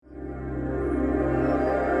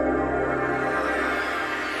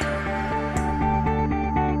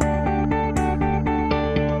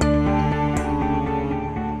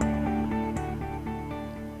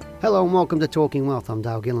Hello and welcome to Talking Wealth. I'm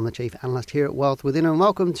Dale Gillen, the Chief Analyst here at Wealth Within, and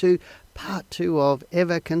welcome to part 2 of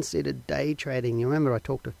Ever Considered Day Trading. You remember I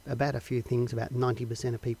talked about a few things, about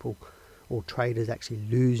 90% of people or traders actually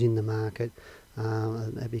lose in the market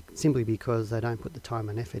simply because they don't put the time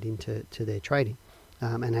and effort into their trading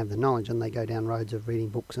and have the knowledge, and they go down roads of reading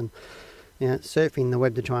books and surfing the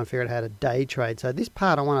web to try and figure out how to day trade. So this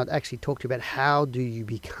part I want to actually talk to you about how do you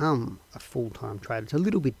become a full-time trader. It's a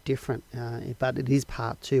little bit different, but it is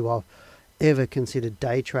part 2 of Ever Considered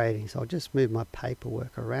Day Trading. So I'll just move my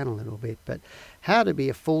paperwork around a little bit. But how to be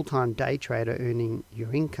a full-time day trader earning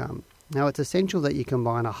your income. Now it's essential that you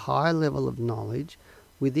combine a high level of knowledge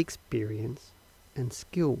with experience and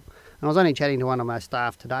skill. And I was only chatting to one of my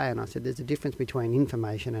staff today, and I said there's a difference between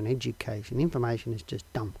information and education. Information is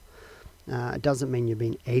just dump. It doesn't mean you're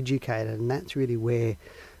being educated, and that's really where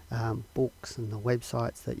books and the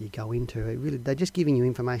websites that you go into, they're just giving you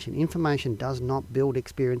information. Information does not build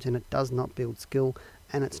experience, and it does not build skill,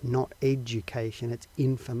 and it's not education, it's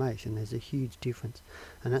information. There's a huge difference,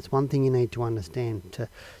 and that's one thing you need to understand.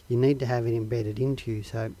 You need to have it embedded into you.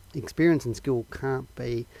 So experience and skill can't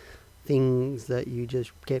be things that you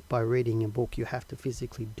just get by reading a book. You have to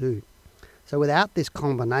physically do. So without this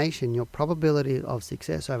combination, your probability of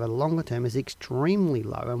success over the longer term is extremely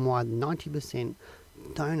low, and why 90%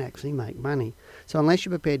 don't actually make money. So unless you're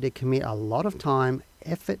prepared to commit a lot of time,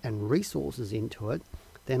 effort and resources into it,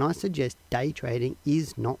 then I suggest day trading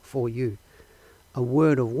is not for you. A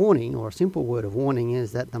word of warning, or a simple word of warning,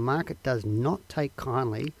 is that the market does not take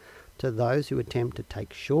kindly to those who attempt to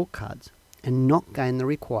take shortcuts and not gain the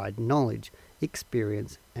required knowledge,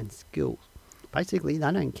 experience and skills. Basically,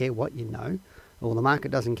 they don't care what you know, or the market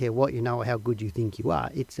doesn't care what you know or how good you think you are.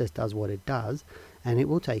 It just does what it does, and it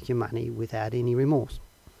will take your money without any remorse.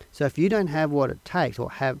 So if you don't have what it takes, or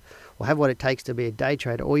have what it takes to be a day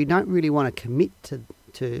trader, or you don't really want to commit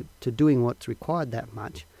to doing what's required that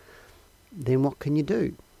much, then what can you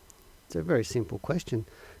do? It's a very simple question.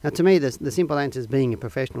 Now, to me, the simple answer is being a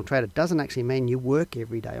professional trader doesn't actually mean you work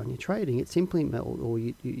every day on your trading. It simply or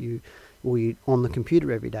you on the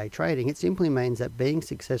computer every day trading. It simply means that being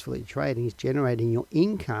successful at trading is generating your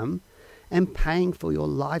income and paying for your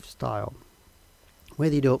lifestyle.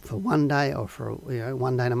 Whether you do it for one day or for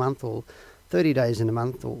 1 day in a month, or 30 days in a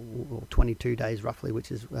month, or 22 days roughly,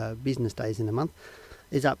 which is business days in a month,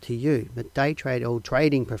 is up to you. But day trade or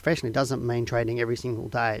trading professionally doesn't mean trading every single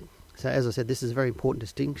day. So as I said, this is a very important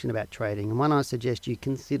distinction about trading, and one I suggest you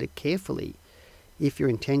consider carefully if your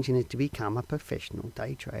intention is to become a professional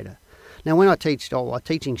day trader. Now, when I'm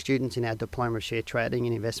teaching students in our Diploma of Share Trading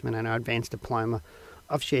and Investment and our Advanced Diploma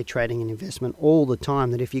of Share Trading and Investment all the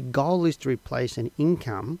time, that if your goal is to replace an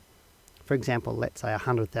income, for example, let's say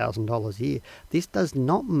 $100,000 a year, this does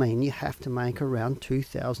not mean you have to make around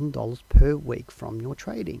 $2,000 per week from your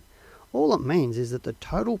trading. All it means is that the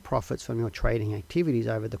total profits from your trading activities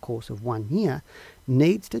over the course of 1 year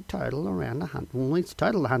needs to total around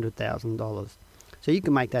 $100,000. So you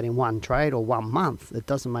can make that in one trade or 1 month. It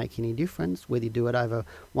doesn't make any difference whether you do it over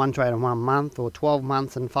one trade in 1 month or 12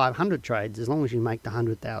 months and 500 trades, as long as you make the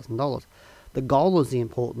 $100,000. The goal is the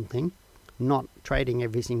important thing, not trading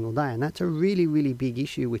every single day. And that's a really, really big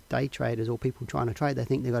issue with day traders or people trying to trade. They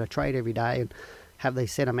think they've got to trade every day and have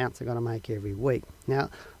these set amounts they're going to make every week. Now,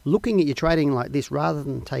 looking at your trading like this,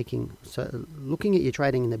 looking at your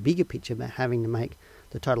trading in the bigger picture about having to make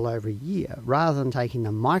the total over a year, rather than taking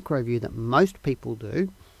the micro view that most people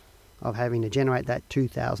do of having to generate that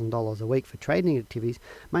 $2,000 a week for trading activities,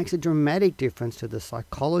 makes a dramatic difference to the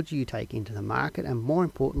psychology you take into the market, and more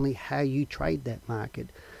importantly, how you trade that market.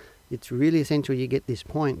 It's really essential you get this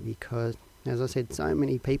point, because, as I said, so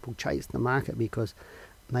many people chase the market because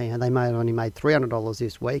they may have only made $300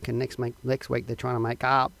 this week, and next week they're trying to make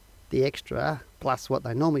up the extra plus what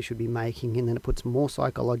they normally should be making, and then it puts more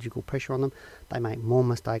psychological pressure on them. They make more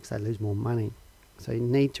mistakes, they lose more money. So you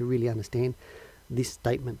need to really understand this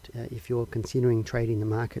statement if you're considering trading the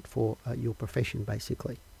market for your profession,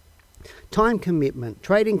 basically. Time commitment.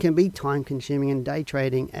 Trading can be time consuming, and day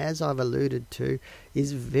trading, as I've alluded to,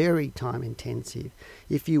 is very time intensive.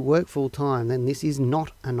 If you work full time, then this is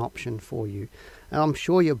not an option for you. And I'm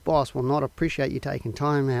sure your boss will not appreciate you taking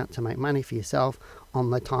time out to make money for yourself on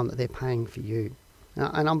the time that they're paying for you.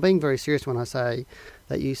 And I'm being very serious when I say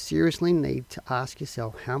that you seriously need to ask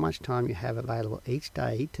yourself how much time you have available each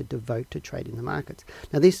day to devote to trading the markets.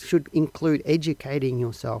 Now, this should include educating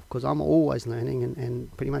yourself, because I'm always learning, and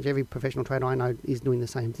pretty much every professional trader I know is doing the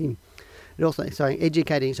same thing. So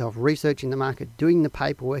educating yourself, researching the market, doing the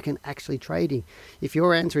paperwork, and actually trading. If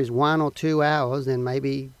your answer is 1 or 2 hours, then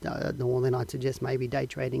maybe, then I'd suggest maybe day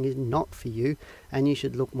trading is not for you, and you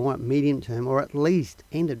should look more at medium term, or at least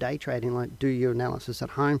end of day trading, like do your analysis at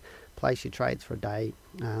home, place your trades for a day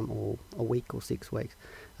or a week or 6 weeks.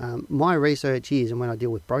 My research is, and when I deal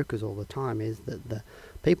with brokers all the time, is that the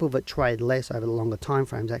people that trade less over the longer time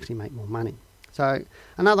frames actually make more money. So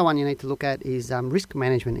another one you need to look at is risk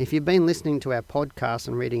management. If you've been listening to our podcast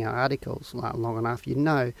and reading our articles long enough, you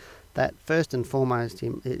know that first and foremost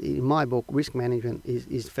in my book, risk management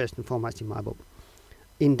is first and foremost in my book.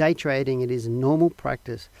 In day trading, it is normal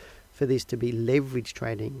practice for this to be leverage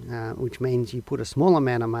trading, which means you put a small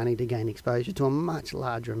amount of money to gain exposure to a much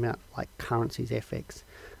larger amount, like currencies, FX,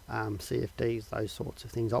 CFDs, those sorts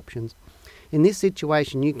of things, options. In this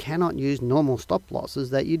situation, you cannot use normal stop losses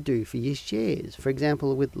that you do for your shares. For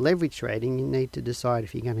example, with leverage trading, you need to decide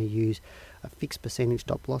if you're going to use a fixed percentage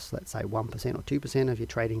stop loss, let's say 1% or 2% of your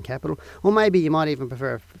trading capital, or maybe you might even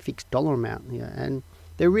prefer a fixed dollar amount. And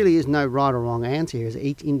there really is no right or wrong answer here, as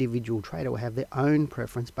each individual trader will have their own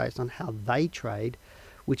preference based on how they trade,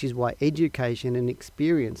 which is why education and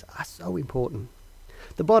experience are so important.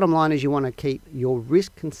 The bottom line is you want to keep your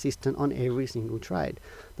risk consistent on every single trade.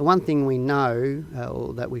 The one thing we know,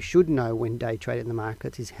 or that we should know when day trading the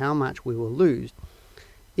markets, is how much we will lose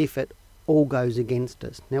if it all goes against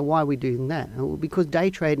us. Now, why are we doing that? Well, because in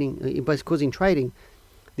trading,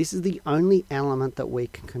 this is the only element that we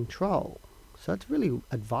can control. So it's really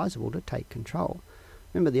advisable to take control.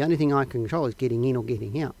 Remember, the only thing I can control is getting in or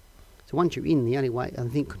getting out. So once you're in, the only way I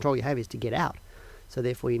think control you have is to get out. So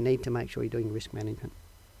therefore, you need to make sure you're doing risk management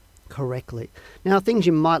correctly. Now, things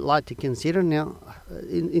you might like to consider. Now,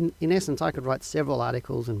 in essence, I could write several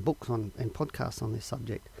articles and books and podcasts on this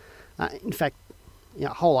subject. In fact, a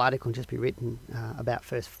whole article can just be written about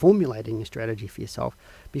first formulating a strategy for yourself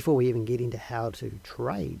before we even get into how to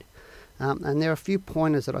trade. And there are a few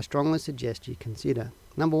pointers that I strongly suggest you consider.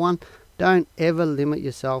 Number one, don't ever limit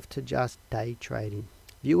yourself to just day trading.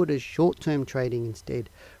 View it as short-term trading instead.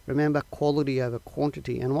 Remember, quality over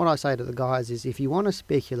quantity. And what I say to the guys is, if you want to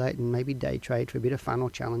speculate and maybe day trade for a bit of fun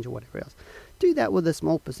or challenge or whatever else, do that with a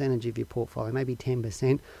small percentage of your portfolio, maybe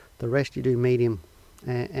 10%. The rest you do medium.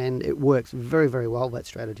 And it works very, very well, that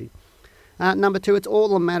strategy. Number two, it's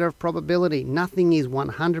all a matter of probability. Nothing is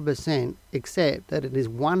 100% except that it is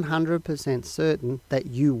 100% certain that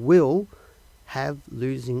you will have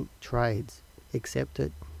losing trades. Accept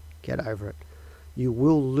it. Get over it. You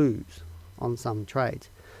will lose on some trades.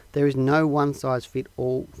 There is no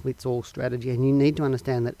one-size-fits-all strategy, and you need to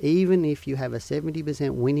understand that even if you have a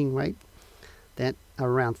 70% winning rate, that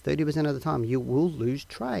around 30% of the time you will lose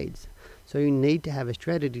trades. So you need to have a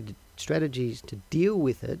strategies to deal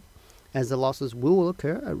with it, as the losses will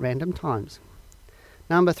occur at random times.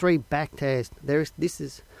 Number three, backtest. This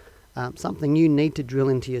is something you need to drill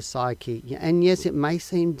into your psyche. And yes, it may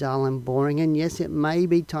seem dull and boring, and yes, it may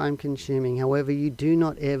be time consuming. However, you do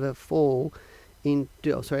not ever fall into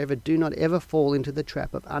the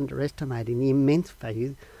trap of underestimating the immense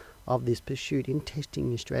value of this pursuit in testing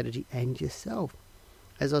your strategy and yourself.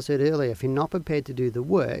 As I said earlier, if you're not prepared to do the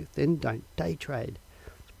work, then don't day trade.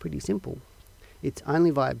 It's pretty simple. It's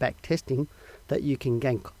only via backtesting that you can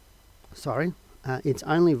gain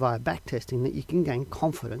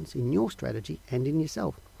confidence in your strategy and in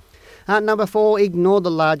yourself. Number four, ignore the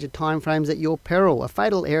larger time frames at your peril. A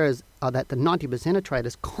fatal error that the 90% of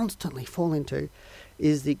traders constantly fall into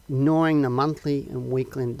is ignoring the monthly and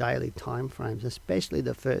weekly and daily time frames, especially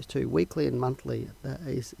the first two. Weekly and monthly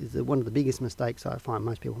is one of the biggest mistakes I find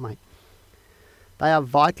most people make. They are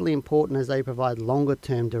vitally important as they provide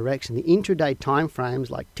longer-term direction. The intraday time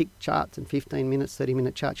frames like tick charts and 15 minutes,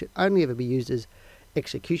 30-minute charts should only ever be used as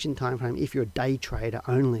execution time frame if you're a day trader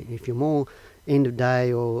only. If you're more end of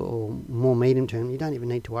day or more medium term, you don't even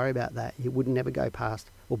need to worry about that. You would never go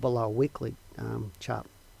past or below a weekly chart.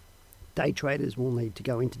 Day traders will need to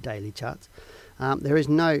go into daily charts. If there's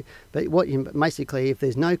no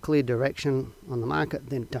clear direction on the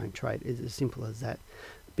market, then don't trade. It's as simple as that.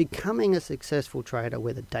 Becoming a successful trader,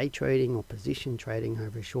 whether day trading or position trading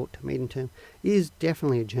over a short to medium term, is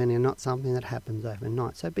definitely a journey and not something that happens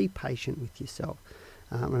overnight. So be patient with yourself.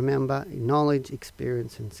 Remember, knowledge,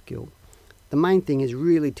 experience and skill. The main thing is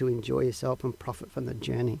really to enjoy yourself and profit from the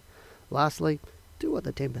journey. Lastly, do what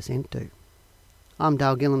the 10% do. I'm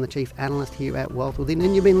Dale Gillen, the Chief Analyst here at Wealth Within,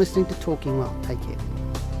 and you've been listening to Talking Wealth. Take care.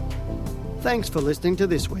 Thanks for listening to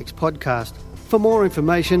this week's podcast. For more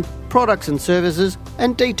information, products and services,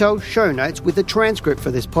 and detailed show notes with a transcript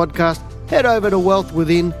for this podcast, head over to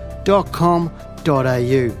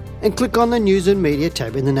wealthwithin.com.au and click on the News and Media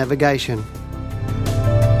tab in the navigation.